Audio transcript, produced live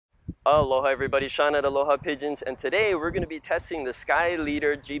Aloha everybody, Sean at Aloha Pigeons, and today we're going to be testing the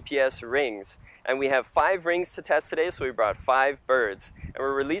SKYLEADER GPS rings. And we have 5 rings to test today, so we brought 5 birds. And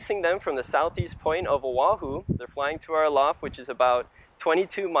we're releasing them from the southeast point of Oahu. They're flying to our loft, which is about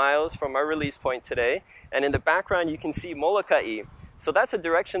 22 miles from our release point today. And in the background you can see Molokai. So that's the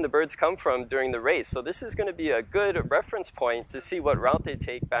direction the birds come from during the race. So this is going to be a good reference point to see what route they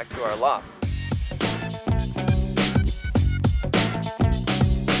take back to our loft.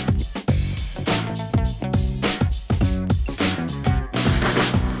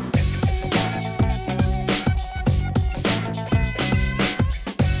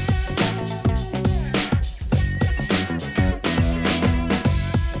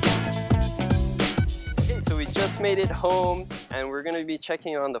 Made it home, and we're going to be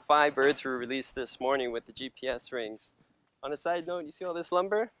checking on the 5 birds we released this morning with the GPS rings. On a side note, you see all this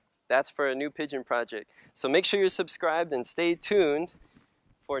lumber? That's for a new pigeon project. So make sure you're subscribed and stay tuned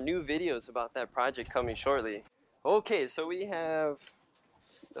for new videos about that project coming shortly. Okay, so we have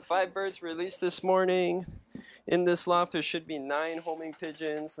the 5 birds released this morning. In this loft there should be 9 homing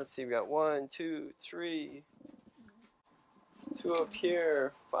pigeons. Let's see, we got 1, 2, 3, 2 up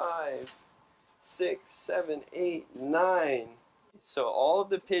here, 5, 6, 7, 8, 9. So all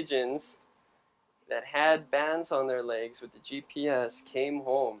of the pigeons that had bands on their legs with the GPS came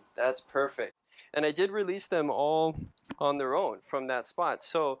home. That's perfect. And I did release them all on their own from that spot.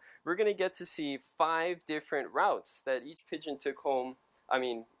 So we're going to get to see 5 different routes that each pigeon took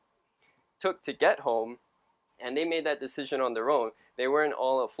to get home. And they made that decision on their own. They weren't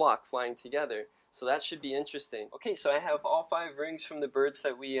all a flock flying together. So that should be interesting. Okay, so I have all 5 rings from the birds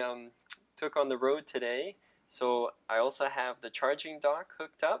that we took on the road today. So I also have the charging dock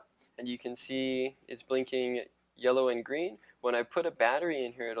hooked up, and you can see it's blinking yellow and green. When I put a battery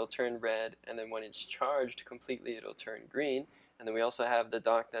in here, it'll turn red, and then when it's charged completely, it'll turn green. And then we also have the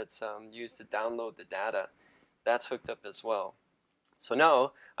dock that's used to download the data. That's hooked up as well. So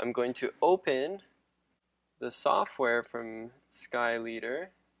now I'm going to open the software from SKYLEADER,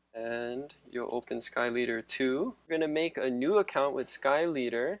 and you'll open SKYLEADER 2. We're going to make a new account with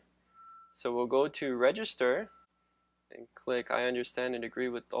SKYLEADER. So we'll go to register and click I understand and agree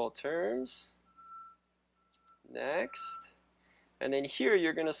with all terms. Next. And then here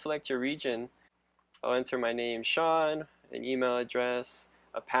you're going to select your region. I'll enter my name, Sean, an email address,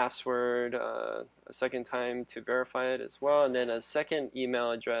 a password, a second time to verify it as well, and then a second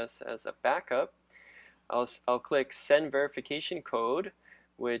email address as a backup. I'll click send verification code,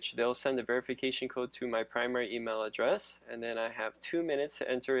 which they'll send the verification code to my primary email address, and then I have 2 minutes to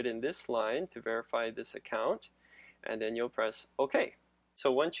enter it in this line to verify this account, and then you'll press OK.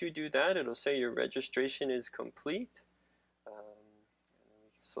 So once you do that, it'll say your registration is complete.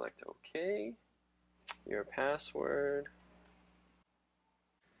 Select OK, your password.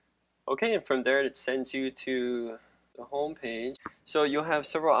 Okay, and from there it sends you to the home page. So you'll have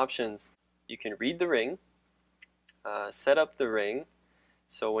several options. You can read the ring, set up the ring.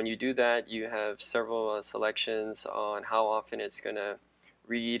 So when you do that, you have several selections on how often it's going to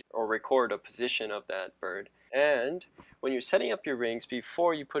read or record a position of that bird. And when you're setting up your rings,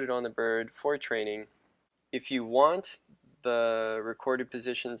 before you put it on the bird for training, if you want the recorded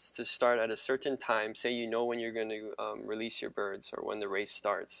positions to start at a certain time, say you know when you're going to release your birds or when the race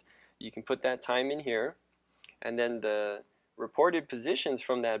starts, you can put that time in here, and then the reported positions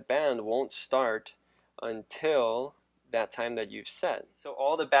from that band won't start until that time that you've set. So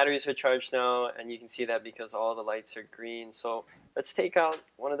all the batteries are charged now, and you can see that because all the lights are green. So let's take out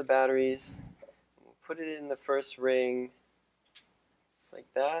one of the batteries, we'll put it in the first ring, just like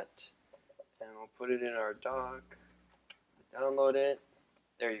that, and we'll put it in our dock, download it.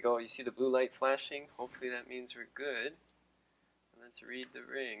 There you go, you see the blue light flashing. Hopefully that means we're good. Let's read the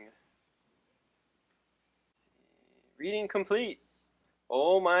ring. Let's see. Reading complete.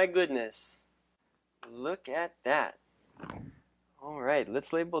 Oh my goodness, look at that. Alright,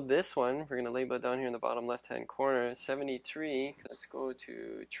 let's label this one. We're going to label it down here in the bottom left hand corner, 73. Let's go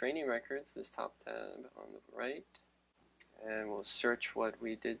to training records, this top tab on the right, and we'll search what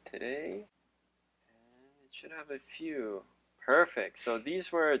we did today, and it should have a few. Perfect. So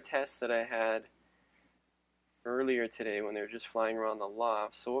these were tests that I had earlier today when they were just flying around the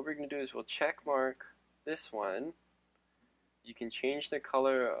loft. So what we're going to do is we'll check mark this one. You can change the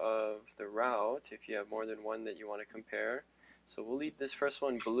color of the route if you have more than one that you want to compare. So we'll leave this first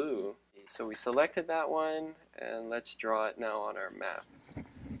one blue. So we selected that one, and let's draw it now on our map. And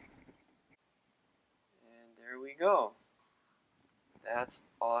there we go. That's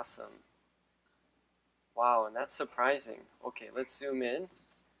awesome. Wow, and that's surprising. Okay, let's zoom in.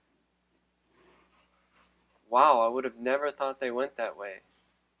 Wow, I would have never thought they went that way.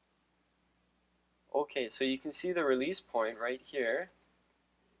 Okay, so you can see the release point right here.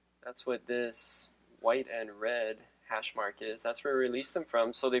 That's what this white and red hash mark is. That's where we released them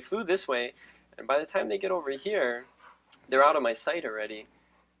from. So they flew this way, and by the time they get over here, they're out of my sight already.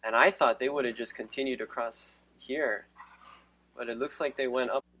 And I thought they would have just continued across here, but it looks like they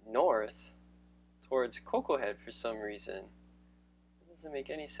went up north towards Cocoa Head for some reason. It doesn't make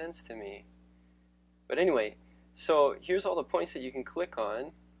any sense to me. But anyway, so here's all the points that you can click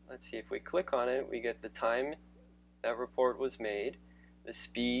on. Let's see, if we click on it, we get the time that report was made, the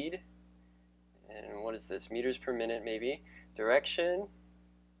speed, and what is this, meters per minute maybe, direction,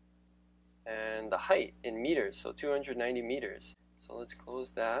 and the height in meters, so 290 meters. So let's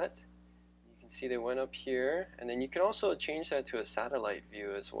close that. You can see they went up here, and then you can also change that to a satellite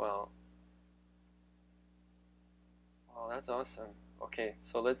view as well. Oh, that's awesome. Okay,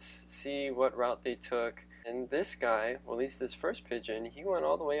 so let's see what route they took. And this guy, well, at least this first pigeon, he went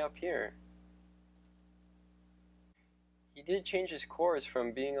all the way up here. He did change his course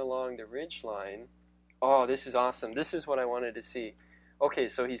from being along the ridge line. Oh, this is awesome. This is what I wanted to see. Okay,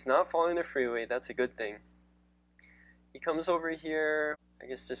 so he's not following the freeway. That's a good thing. He comes over here, I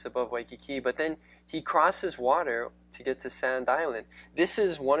guess just above Waikiki, but then he crosses water to get to Sand Island. This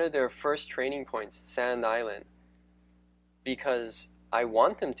is one of their first training points, Sand Island, because I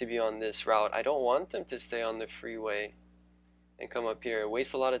want them to be on this route. I don't want them to stay on the freeway and come up here.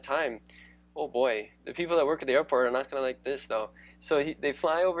 Waste a lot of time. Oh boy, the people that work at the airport are not going to like this though. So they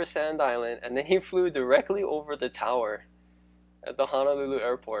fly over Sand Island, and then he flew directly over the tower at the Honolulu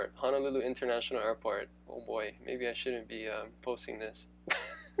airport, Honolulu International Airport. Oh boy, maybe I shouldn't be posting this.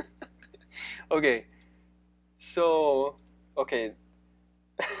 Okay, so, okay.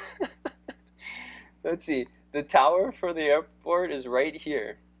 Let's see. The tower for the airport is right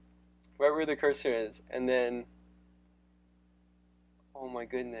here, right where the cursor is. And then, oh my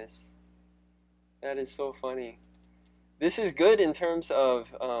goodness, that is so funny. This is good in terms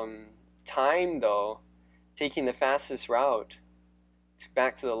of time though, taking the fastest route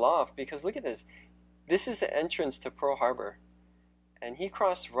back to the loft, because look at this. This is the entrance to Pearl Harbor, and he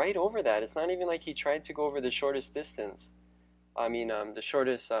crossed right over that. It's not even like he tried to go over the shortest distance. I mean, the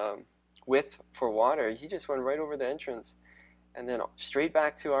shortest width for water. He just went right over the entrance and then straight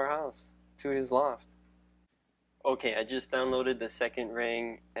back to our house, to his loft. Okay, I just downloaded the second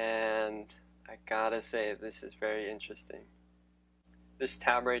ring, and I gotta say, this is very interesting. This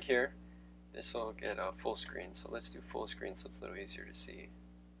tab right here, this will get a full screen, so let's do full screen so it's a little easier to see.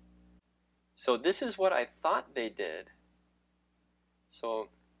 So this is what I thought they did. So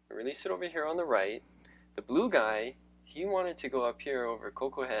I released it over here on the right. The blue guy, he wanted to go up here over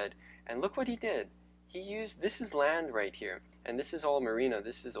Cocoa Head, and look what he did. He used, this is land right here, and this is all marina,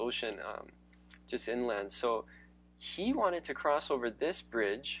 this is ocean, just inland. So he wanted to cross over this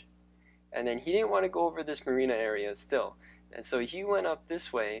bridge, and then he didn't want to go over this marina area still. And so he went up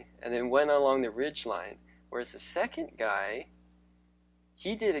this way and then went along the ridge line. Whereas the second guy,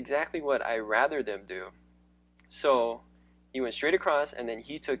 he did exactly what I rather them do. So he went straight across, and then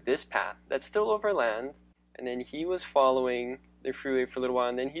he took this path that's still over land, and then he was following the freeway for a little while,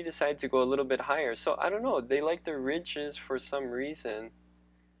 and then he decided to go a little bit higher. So I don't know, they like the ridges for some reason.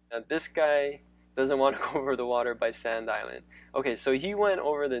 This guy doesn't want to go over the water by Sand Island. Okay, so he went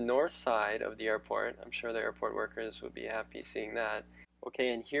over the north side of the airport. I'm sure the airport workers would be happy seeing that.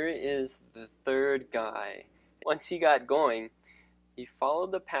 Okay, and here is the third guy. Once he got going, he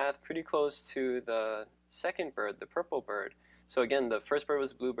followed the path pretty close to the second bird, the purple bird. So again, the first bird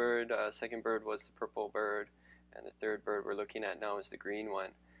was the blue bird, second bird was the purple bird, and the third bird we're looking at now is the green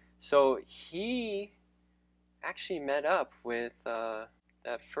one. So he actually met up with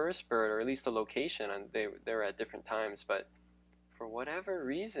that first bird, or at least the location, and they were at different times, but for whatever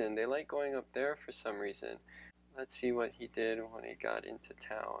reason, they like going up there for some reason. Let's see what he did when he got into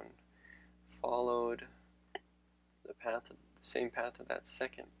town. Followed the path, the same path of that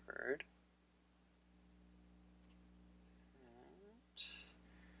second bird.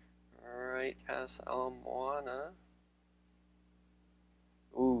 And right past Ala Moana.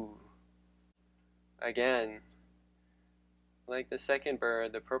 Ooh. Again, like the second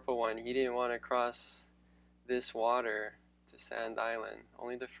bird, the purple one, he didn't want to cross this water to Sand Island.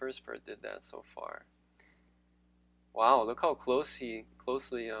 Only the first bird did that so far. Wow, look how closely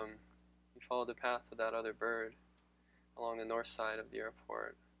he followed the path of that other bird along the north side of the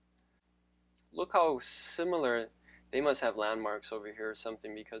airport. Look how similar, they must have landmarks over here or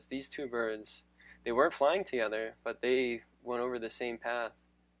something, because these two birds, they weren't flying together, but they went over the same path.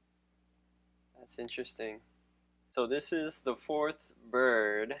 That's interesting. So this is the fourth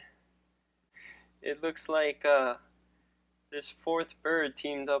bird. It looks like this fourth bird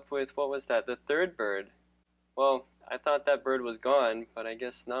teamed up with, what was that, the third bird. Well, I thought that bird was gone, but I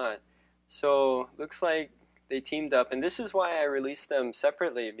guess not. So looks like they teamed up, and this is why I released them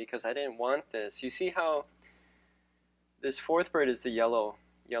separately, because I didn't want this. You see how this fourth bird is the yellow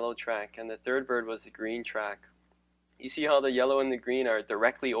track, and the third bird was the green track. You see how the yellow and the green are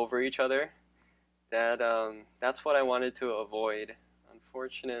directly over each other? That's what I wanted to avoid.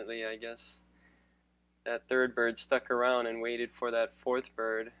 Unfortunately, I guess that third bird stuck around and waited for that fourth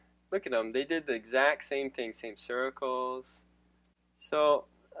bird. Look at them, they did the exact same thing, same circles. So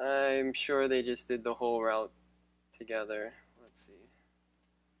I'm sure they just did the whole route together. Let's see.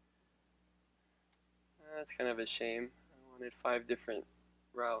 That's kind of a shame. I wanted 5 different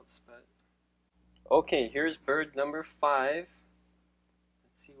routes, but okay, here's bird number 5.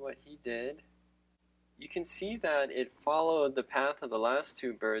 Let's see what he did. You can see that it followed the path of the last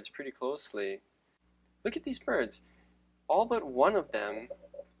 2 birds pretty closely. Look at these birds. All but one of them,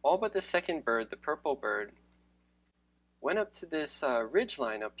 all but the second bird, the purple bird, went up to this ridge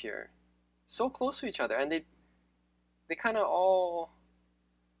line up here. So close to each other, and they kind of all,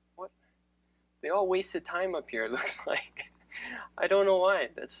 they all wasted time up here, it looks like. I don't know why,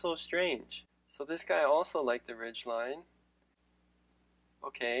 that's so strange. So this guy also liked the ridge line.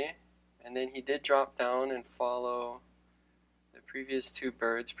 Okay, and then he did drop down and follow the previous 2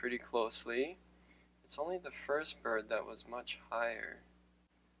 birds pretty closely. It's only the first bird that was much higher.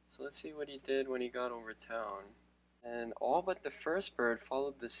 So let's see what he did when he got over town. And all but the first bird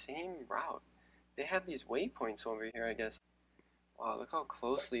followed the same route. They have these waypoints over here, I guess. Wow, look how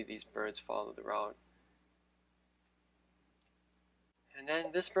closely these birds follow the route. And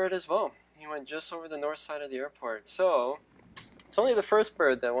then this bird as well. He went just over the north side of the airport. So it's only the first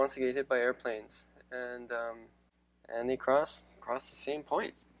bird that wants to get hit by airplanes. And they crossed the same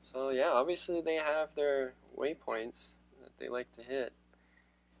point. So yeah, obviously they have their waypoints that they like to hit.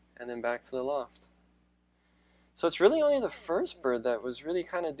 And then back to the loft. So it's really only the first bird that was really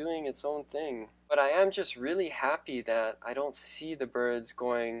kind of doing its own thing. But I am just really happy that I don't see the birds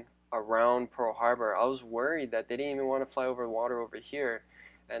going around Pearl Harbor. I was worried that they didn't even want to fly over the water over here,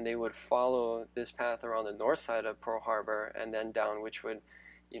 and they would follow this path around the north side of Pearl Harbor and then down, which would,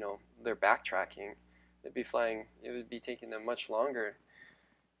 you know, they're backtracking. They'd be flying, it would be taking them much longer.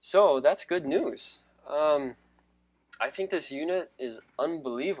 So that's good news. I think this unit is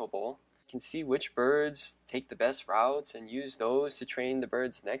unbelievable. You can see which birds take the best routes and use those to train the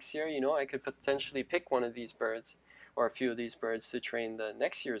birds next year. You know, I could potentially pick one of these birds or a few of these birds to train the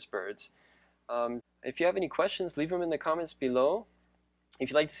next year's birds. If you have any questions, leave them in the comments below. If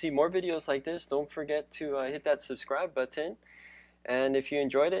you'd like to see more videos like this, don't forget to hit that subscribe button. And if you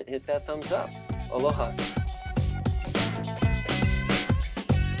enjoyed it, hit that thumbs up. Aloha.